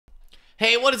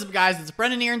Hey, what is up guys? It's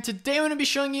Brendan here, and today I'm going to be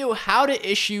showing you how to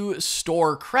issue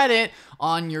store credit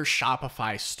on your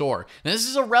Shopify store. Now, this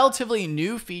is a relatively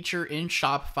new feature in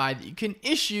Shopify that you can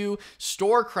issue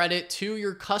store credit to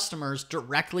your customers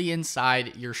directly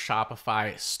inside your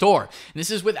Shopify store. And this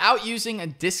is without using a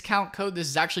discount code. This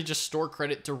is actually just store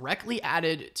credit directly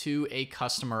added to a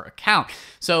customer account.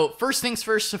 So first things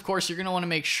first, of course, you're going to want to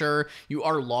make sure you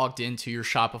are logged into your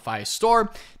Shopify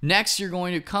store. Next, you're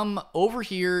going to come over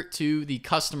here to the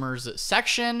customers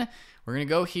section. We're going to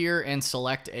go here and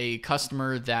select a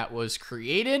customer that was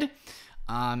created.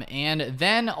 And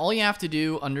then all you have to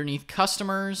do underneath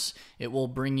customers, it will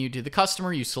bring you to the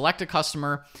customer. You select a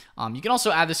customer. You can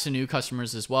also add this to new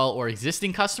customers as well, or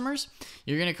existing customers.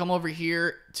 You're going to come over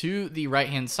here to the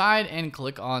right-hand side and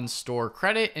click on store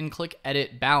credit and click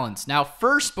edit balance. Now,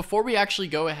 first, before we actually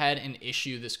go ahead and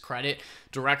issue this credit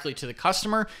directly to the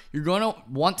customer, you're going to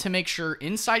want to make sure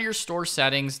inside your store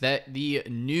settings that the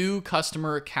new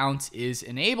customer account is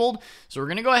enabled. So we're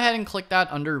going to go ahead and click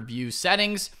that under view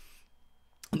settings.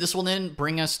 This will then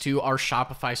bring us to our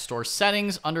Shopify store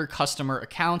settings under customer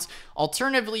accounts.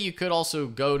 Alternatively, you could also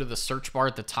go to the search bar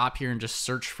at the top here and just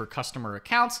search for customer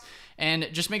accounts, and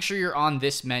just make sure you're on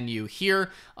this menu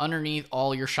here underneath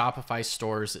all your Shopify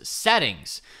store's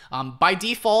settings. By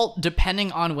default,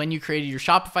 depending on when you created your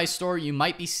Shopify store, you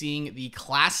might be seeing the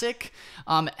classic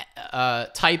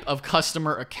type of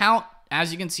customer account.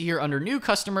 As you can see here under new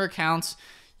customer accounts,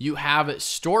 you have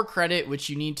store credit, which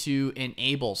you need to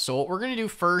enable. So what we're going to do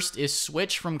first is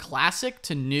switch from classic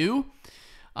to new.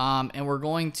 And we're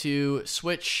going to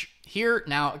switch here.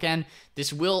 Now, again,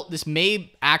 this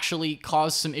may actually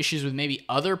cause some issues with maybe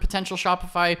other potential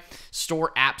Shopify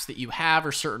store apps that you have,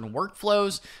 or certain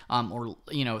workflows, or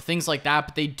things like that.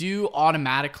 But they do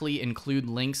automatically include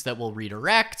links that will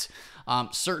redirect.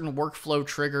 Certain workflow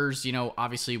triggers,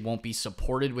 obviously won't be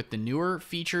supported with the newer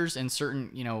features, and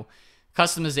certain,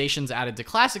 customizations added to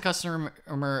classic customer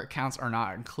accounts are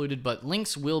not included, but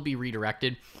links will be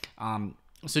redirected.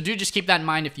 So do just keep that in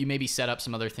mind if you maybe set up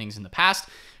some other things in the past.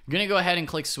 You're going to go ahead and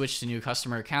click switch to new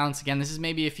customer accounts. Again, this is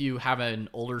maybe if you have an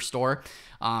older store.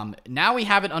 Now we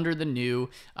have it under the new,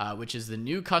 which is the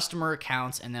new customer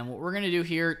accounts. And then what we're going to do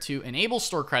here to enable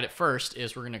store credit first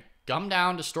is we're going to come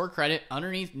down to store credit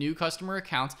underneath new customer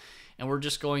accounts, and we're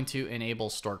just going to enable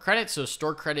store credit. So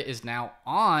store credit is now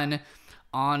on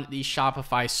the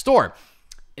Shopify store.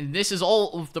 And this is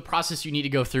all of the process you need to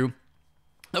go through,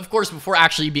 of course, before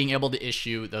actually being able to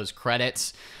issue those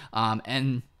credits.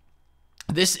 And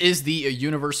this is the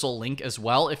universal link as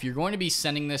well. If you're going to be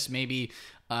sending this maybe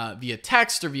via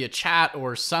text or via chat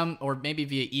or maybe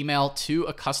via email to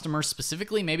a customer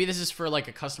specifically, maybe this is for like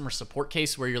a customer support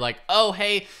case where you're like, oh,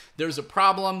 hey, there's a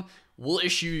problem. We'll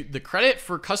issue the credit.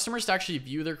 For customers to actually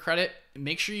view their credit,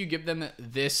 make sure you give them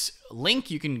this link.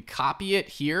 You can copy it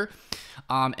here,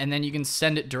 and then you can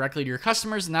send it directly to your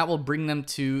customers, and that will bring them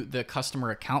to the customer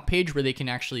account page where they can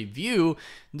actually view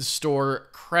the store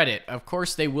credit. Of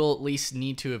course, they will at least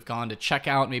need to have gone to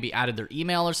checkout, maybe added their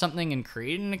email or something and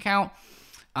created an account.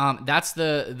 That's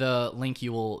the link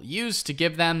you will use to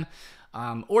give them.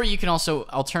 Or you can also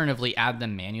alternatively add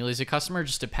them manually as a customer. It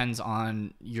just depends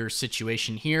on your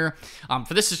situation here.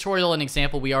 For this tutorial and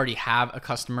example, we already have a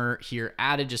customer here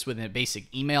added just with a basic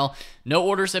email. No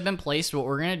orders have been placed. What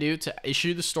we're going to do to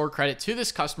issue the store credit to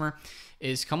this customer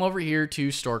is come over here to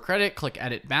store credit, click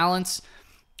edit balance.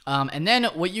 And then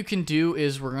what you can do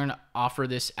is we're going to offer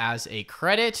this as a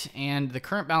credit, and the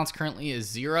current balance currently is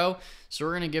 0. So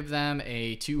we're going to give them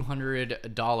a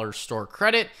 $200 store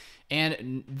credit.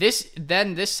 And this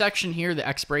section here, the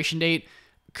expiration date,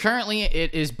 currently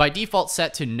it is by default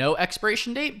set to no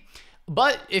expiration date.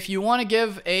 But if you want to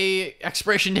give a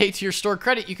expiration date to your store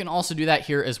credit, you can also do that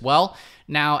here as well.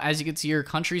 Now, as you can see here,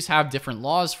 countries have different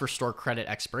laws for store credit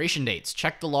expiration dates.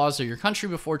 Check the laws of your country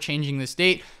before changing this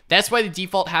date. That's why the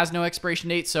default has no expiration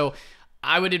date. So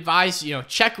I would advise,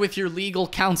 check with your legal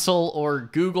counsel or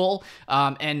Google,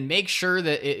 and make sure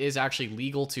that it is actually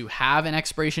legal to have an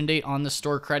expiration date on the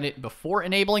store credit before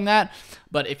enabling that.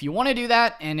 But if you want to do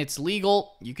that and it's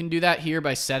legal, you can do that here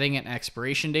by setting an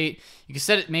expiration date. You can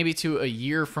set it maybe to a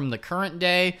year from the current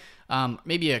day,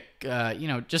 maybe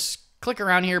just click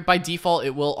around here. By default,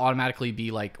 it will automatically be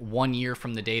like 1 year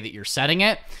from the day that you're setting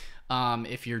it.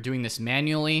 If you're doing this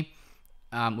manually,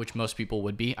 which most people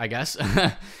would be, I guess.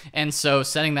 And so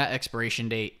setting that expiration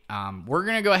date, we're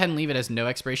going to go ahead and leave it as no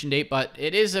expiration date, but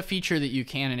it is a feature that you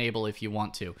can enable if you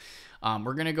want to.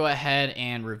 We're going to go ahead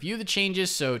and review the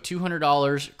changes. So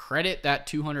 $200, credit that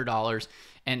 $200.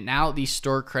 And now the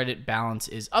store credit balance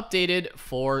is updated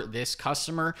for this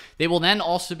customer. They will then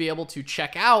also be able to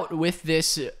check out with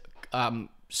this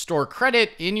store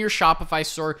credit in your Shopify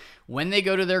store, when they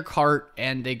go to their cart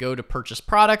and they go to purchase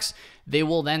products, they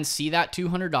will then see that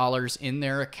 $200 in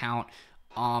their account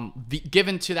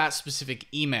given to that specific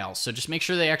email. So just make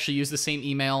sure they actually use the same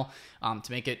email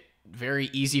to make it very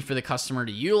easy for the customer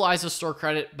to utilize the store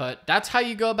credit. But that's how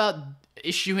you go about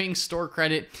issuing store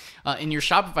credit in your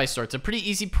Shopify store. It's a pretty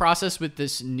easy process with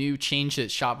this new change that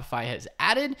Shopify has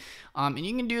added. And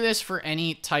you can do this for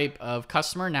any type of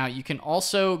customer. Now you can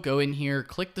also go in here,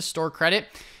 click the store credit.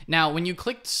 Now, when you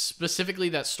click specifically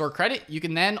that store credit, you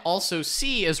can then also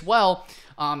see as well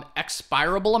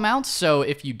expirable amounts. So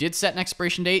if you did set an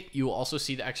expiration date, you will also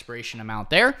see the expiration amount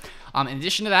there. In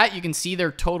addition to that, you can see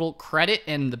their total credit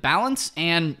and the balance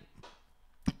and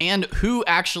who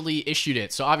actually issued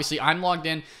it. So obviously I'm logged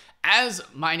in as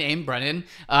my name, Brennan,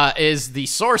 is the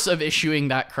source of issuing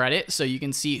that credit. So you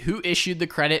can see who issued the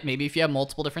credit. Maybe if you have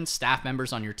multiple different staff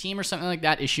members on your team or something like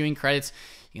that issuing credits,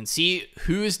 you can see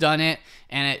who's done it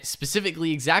and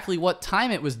specifically exactly what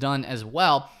time it was done as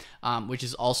well, which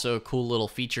is also a cool little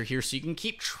feature here. So you can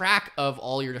keep track of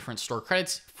all your different store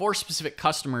credits for specific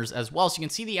customers as well. So you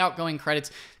can see the outgoing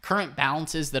credits, current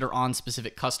balances that are on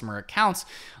specific customer accounts.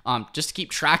 Just to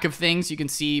keep track of things, you can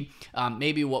see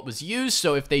maybe what was used.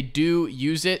 So if they do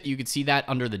use it, you can see that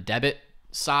under the debit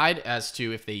side as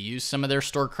to if they use some of their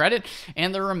store credit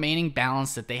and the remaining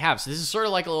balance that they have. So this is sort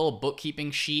of like a little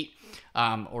bookkeeping sheet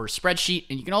or spreadsheet.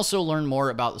 And you can also learn more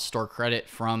about the store credit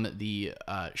from the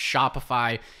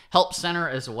Shopify Help Center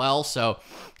as well. So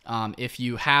if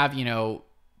you have,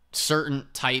 certain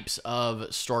types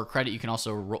of store credit, you can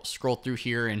also scroll through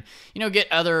here and, get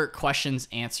other questions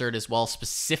answered as well,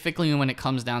 specifically when it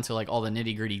comes down to like all the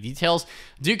nitty gritty details.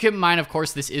 Do keep in mind, of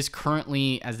course, this is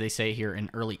currently, as they say here, in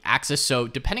early access. So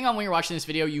depending on when you're watching this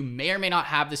video, you may or may not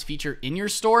have this feature in your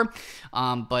store.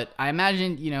 But I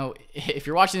imagine, if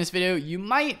you're watching this video, you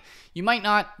might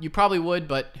not, you probably would,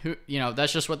 but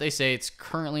that's just what they say. It's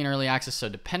currently in early access. So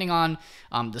depending on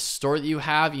the store that you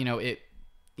have,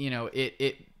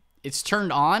 it's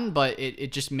turned on, but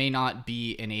it just may not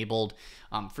be enabled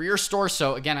for your store.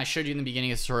 So again, I showed you in the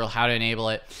beginning of the tutorial how to enable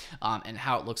it and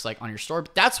how it looks like on your store.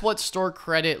 But that's what store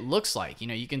credit looks like.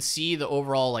 You can see the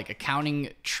overall like accounting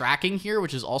tracking here,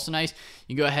 which is also nice.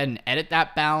 You can go ahead and edit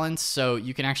that balance, so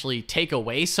you can actually take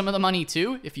away some of the money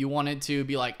too if you wanted to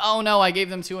be like, oh no, I gave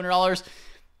them $200.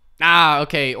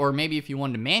 Okay. Or maybe if you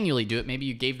wanted to manually do it, maybe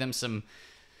you gave them some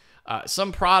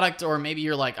product, or maybe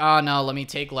you're like, oh no, let me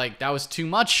take that was too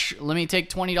much. Let me take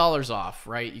 $20 off,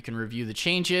 right? You can review the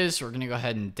changes. We're going to go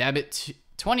ahead and debit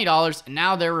 $20. And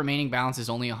now their remaining balance is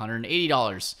only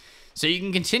 $180. So you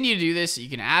can continue to do this. You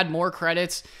can add more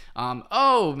credits.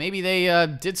 Maybe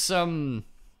they did some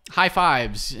high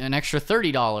fives, an extra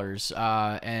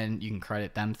 $30, and you can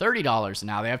credit them $30.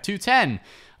 Now they have $210.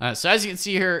 So as you can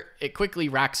see here, it quickly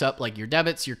racks up like your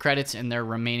debits, your credits, and their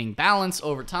remaining balance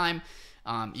over time.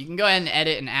 You can go ahead and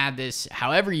edit and add this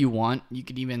however you want. You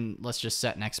could even, let's just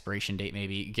set an expiration date,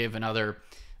 maybe give another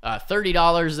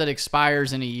 $30 that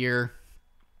expires in a year,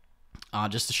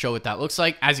 just to show what that looks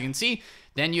like. As you can see,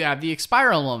 then you have the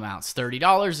expirable amounts.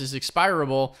 $30 is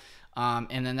expirable,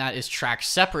 and then that is tracked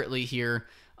separately here.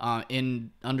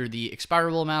 Under the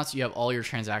expirable amounts, you have all your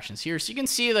transactions here. So you can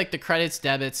see like the credits,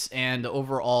 debits, and the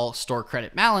overall store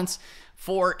credit balance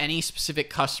for any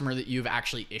specific customer that you've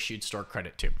actually issued store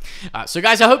credit to. So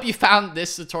guys, I hope you found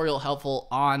this tutorial helpful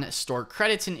on store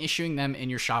credits and issuing them in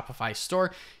your Shopify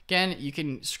store. Again, you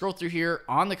can scroll through here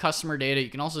on the customer data. You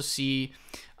can also see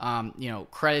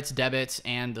credits, debits,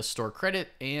 and the store credit,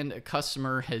 and a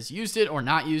customer has used it or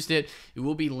not used it. It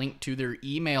will be linked to their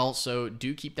email, so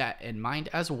do keep that in mind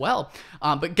as well.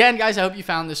 But again, guys, I hope you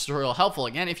found this tutorial helpful.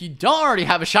 Again, if you don't already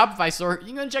have a Shopify store, you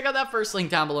can go and check out that first link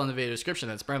down below in the video description.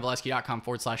 That's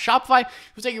BrennanValesky.com/Shopify.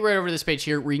 We'll take you right over to this page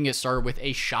here where you can get started with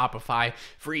a Shopify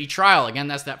free trial. Again,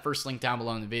 that's that first link down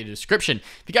below in the video description.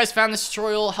 If you guys found this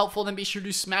tutorial helpful, then be sure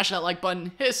to smash that like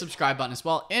button, hit the subscribe button as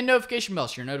well, and notification bell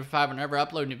so you're notified whenever I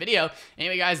upload a new video.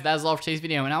 Anyway, guys, that is all for today's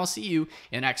video, and I will see you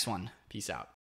in the next one. Peace out.